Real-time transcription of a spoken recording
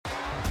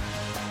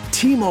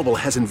T-Mobile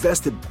has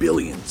invested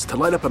billions to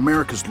light up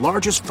America's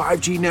largest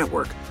 5G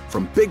network,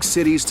 from big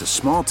cities to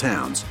small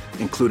towns,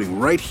 including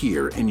right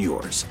here in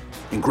yours.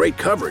 And great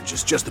coverage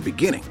is just the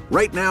beginning.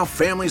 Right now,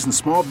 families and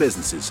small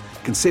businesses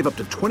can save up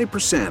to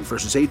 20%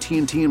 versus AT&T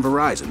and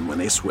Verizon when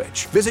they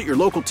switch. Visit your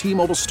local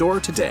T-Mobile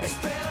store today.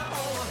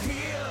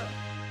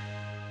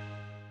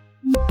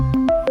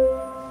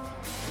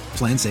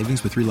 Plan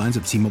savings with 3 lines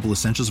of T-Mobile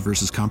Essentials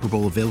versus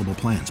comparable available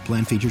plans.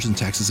 Plan features and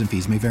taxes and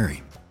fees may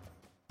vary.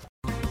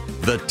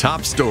 The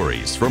top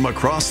stories from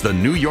across the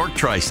New York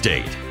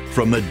tri-state.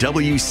 From the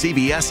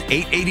WCBS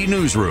 880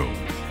 newsroom,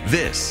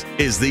 this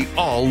is the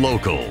All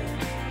Local.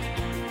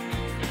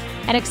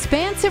 An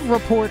expansive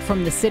report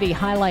from the city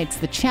highlights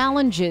the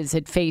challenges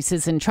it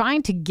faces in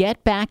trying to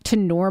get back to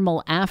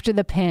normal after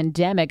the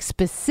pandemic,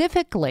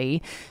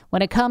 specifically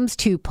when it comes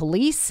to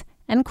police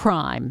and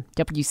crime.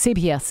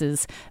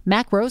 WCBS's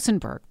Mac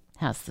Rosenberg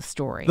has the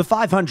story. The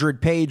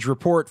 500-page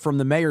report from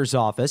the mayor's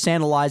office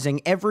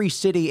analyzing every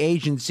city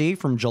agency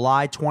from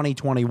July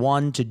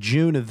 2021 to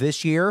June of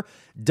this year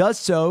does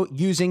so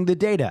using the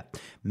data.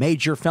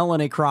 Major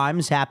felony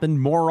crimes happened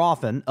more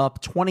often,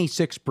 up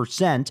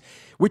 26%,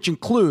 which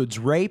includes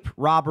rape,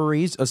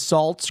 robberies,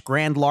 assaults,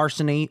 grand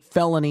larceny,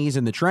 felonies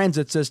in the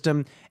transit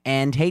system,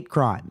 and hate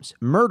crimes.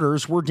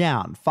 Murders were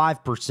down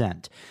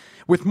 5%.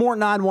 With more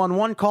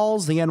 911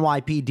 calls, the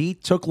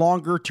NYPD took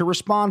longer to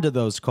respond to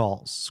those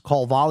calls.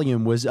 Call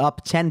volume was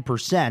up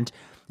 10%,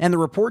 and the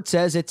report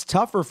says it's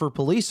tougher for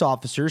police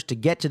officers to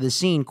get to the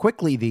scene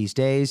quickly these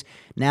days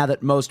now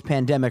that most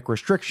pandemic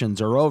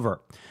restrictions are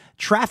over.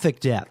 Traffic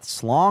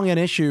deaths, long an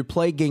issue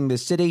plaguing the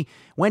city,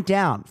 went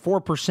down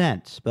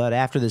 4%, but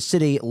after the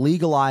city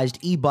legalized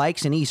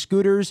e-bikes and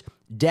e-scooters,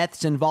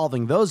 deaths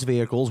involving those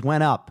vehicles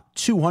went up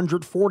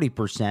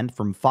 240%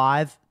 from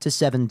 5 to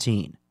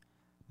 17.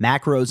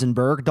 Mac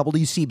Rosenberg,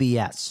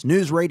 WCBS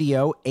News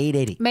Radio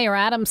 880. Mayor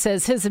Adams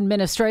says his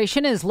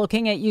administration is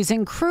looking at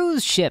using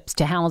cruise ships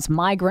to house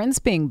migrants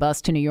being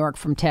bused to New York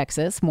from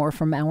Texas. More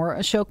from our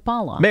Ashok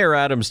Bala. Mayor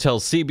Adams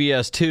tells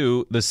CBS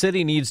 2 the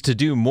city needs to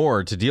do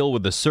more to deal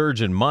with the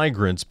surge in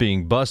migrants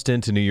being bused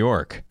into New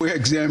York. We're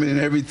examining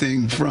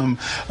everything from,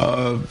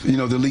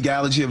 the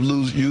legality of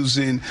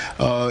using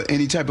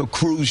any type of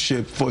cruise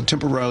ship for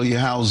temporary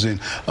housing.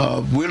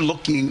 We're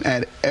looking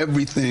at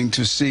everything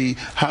to see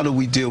how do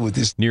we deal with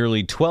this.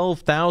 Nearly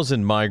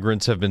 12,000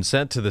 migrants have been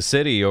sent to the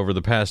city over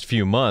the past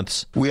few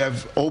months. We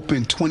have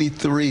opened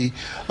 23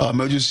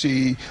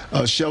 emergency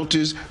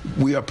shelters.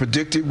 We are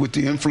predicted with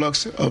the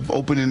influx of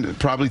opening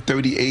probably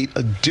 38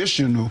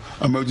 additional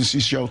emergency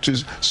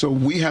shelters. So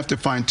we have to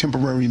find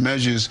temporary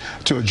measures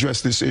to address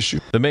this issue.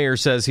 The mayor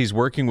says he's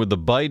working with the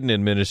Biden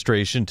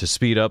administration to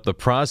speed up the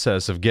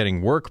process of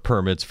getting work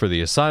permits for the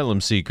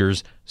asylum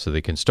seekers so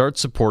they can start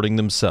supporting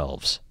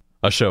themselves.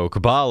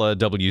 Ashok Bala,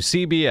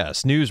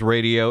 WCBS News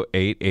Radio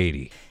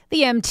 880.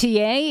 The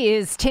MTA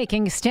is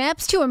taking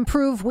steps to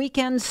improve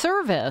weekend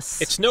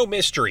service. It's no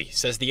mystery,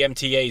 says the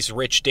MTA's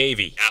Rich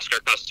Davey. Ask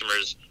our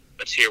customers,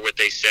 let's hear what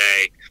they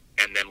say,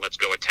 and then let's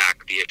go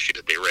attack the issue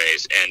that they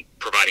raise, and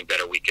providing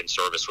better weekend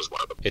service was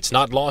one of them. It's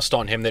not lost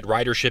on him that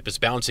ridership is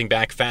bouncing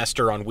back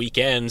faster on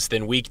weekends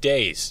than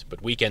weekdays,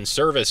 but weekend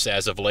service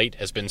as of late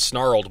has been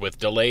snarled with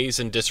delays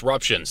and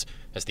disruptions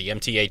as the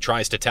MTA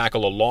tries to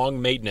tackle a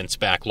long maintenance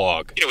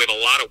backlog. We have a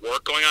lot of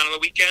work going on the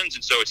weekends,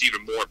 and so it's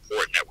even more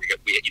important that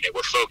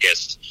we're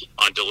focused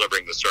on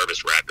delivering the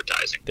service we're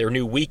advertising. Their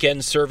new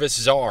weekend service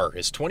czar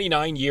is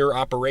 29-year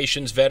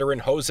operations veteran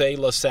Jose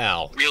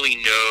LaSalle. Really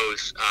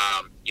knows,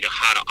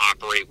 how to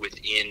operate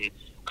within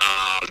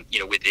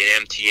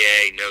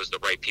MTA, knows the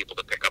right people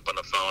to pick up on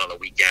the phone on the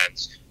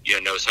weekends,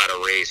 knows how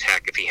to raise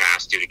heck if he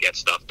has to get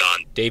stuff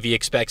done. Davey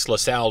expects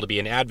LaSalle to be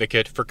an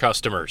advocate for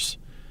customers.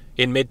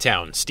 In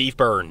Midtown, Steve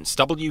Burns,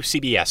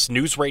 WCBS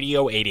News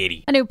Radio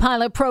 880. A new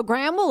pilot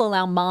program will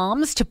allow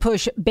moms to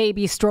push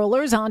baby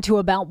strollers onto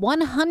about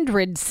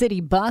 100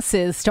 city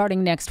buses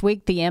starting next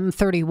week. The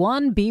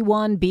M31,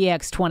 B1,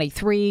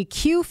 BX23,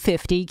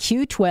 Q50,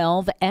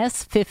 Q12,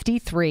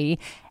 S53,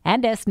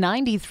 and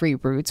S93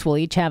 routes will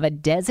each have a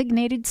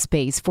designated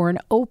space for an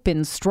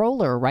open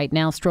stroller. Right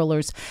now,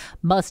 strollers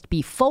must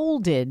be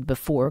folded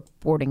before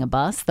boarding a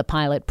bus. The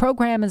pilot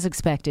program is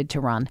expected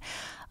to run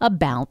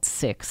about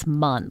 6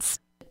 months.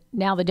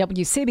 Now the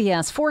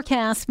WCBS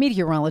forecast,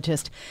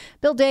 meteorologist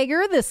Bill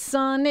Dager. The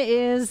sun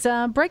is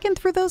breaking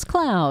through those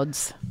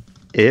clouds.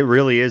 It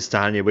really is,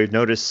 Tanya. We've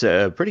noticed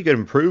a pretty good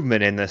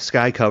improvement in the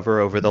sky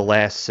cover over the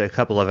last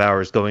couple of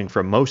hours, going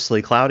from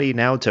mostly cloudy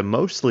now to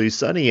mostly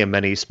sunny in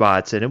many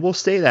spots, and it will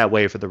stay that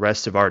way for the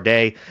rest of our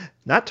day.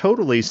 Not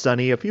totally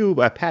sunny, a few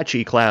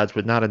patchy clouds,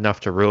 but not enough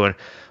to ruin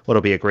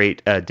what'll be a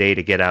great day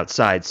to get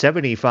outside.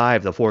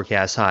 75, the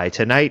forecast high.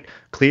 Tonight,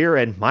 clear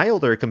and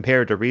milder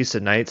compared to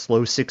recent nights,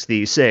 low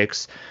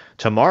 66.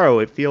 Tomorrow,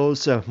 it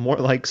feels more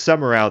like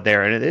summer out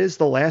there, and it is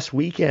the last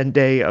weekend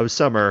day of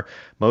summer.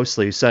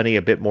 Mostly sunny,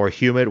 a bit more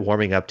humid,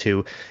 warming up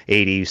to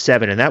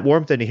 87. And that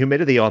warmth and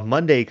humidity on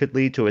Monday could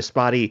lead to a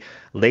spotty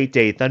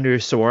late-day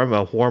thunderstorm,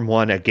 a warm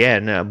one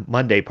again.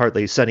 Monday,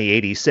 partly sunny,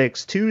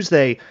 86.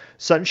 Tuesday,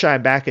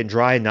 sunshine back and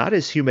dry, not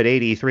as humid,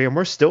 83. And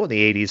we're still in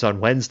the 80s on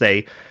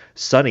Wednesday.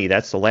 Sunny,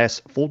 that's the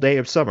last full day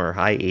of summer,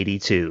 high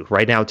 82.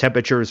 Right now,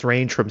 temperatures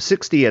range from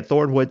 60 at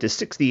Thornwood to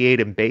 68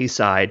 in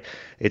Bayside.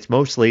 It's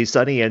mostly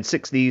sunny and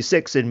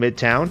 66 in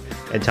Midtown.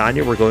 And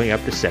Tanya, we're going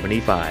up to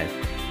 75.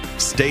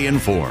 Stay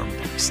informed.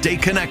 Stay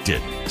connected.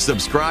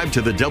 Subscribe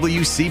to the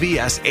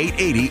WCBS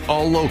 880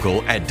 All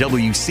Local at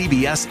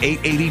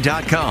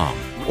WCBS880.com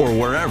or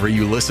wherever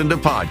you listen to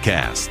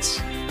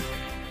podcasts.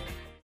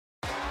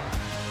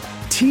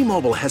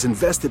 T-Mobile has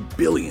invested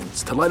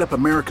billions to light up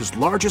America's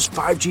largest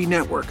 5G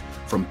network,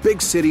 from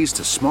big cities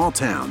to small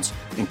towns,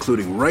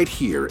 including right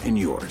here in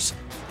yours.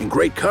 And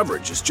great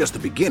coverage is just the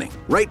beginning.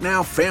 Right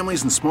now,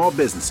 families and small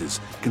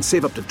businesses can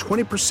save up to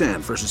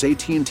 20% versus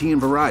AT&T and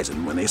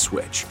Verizon when they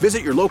switch.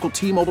 Visit your local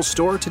T-Mobile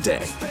store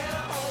today.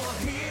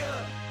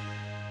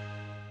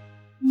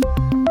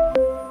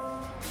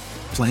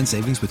 Plan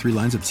savings with 3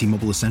 lines of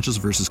T-Mobile Essentials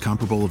versus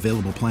comparable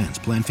available plans.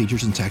 Plan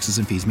features and taxes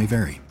and fees may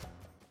vary.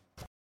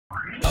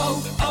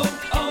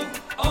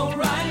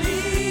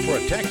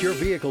 Protect your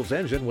vehicle's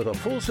engine with a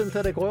full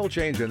synthetic oil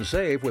change and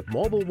save with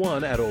Mobil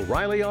 1 at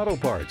O'Reilly Auto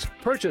Parts.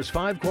 Purchase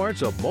 5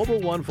 quarts of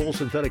Mobil 1 full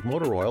synthetic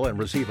motor oil and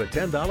receive a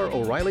 $10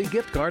 O'Reilly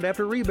gift card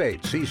after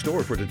rebate. See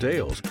store for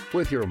details.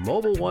 With your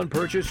Mobil 1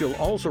 purchase, you'll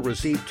also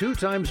receive 2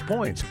 times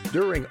points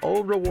during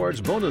O Rewards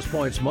Bonus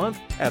Points Month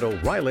at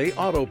O'Reilly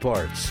Auto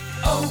Parts.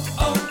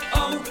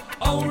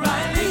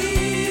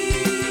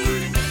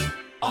 O'Reilly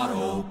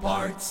Auto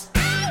Parts.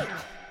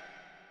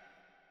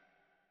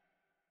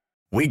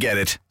 We get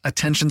it.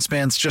 Attention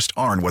spans just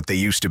aren't what they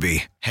used to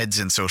be. Heads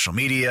in social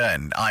media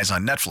and eyes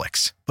on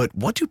Netflix. But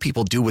what do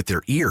people do with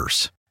their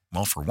ears?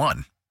 Well, for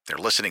one, they're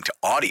listening to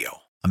audio.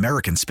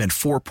 Americans spend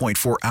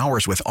 4.4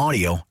 hours with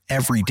audio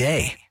every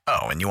day.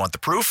 Oh, and you want the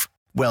proof?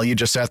 Well, you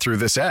just sat through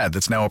this ad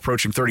that's now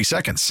approaching 30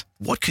 seconds.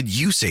 What could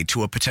you say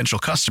to a potential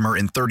customer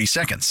in 30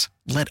 seconds?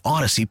 Let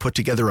Odyssey put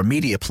together a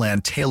media plan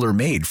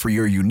tailor-made for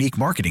your unique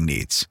marketing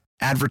needs.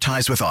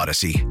 Advertise with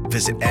Odyssey.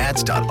 Visit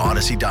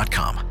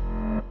ads.odyssey.com.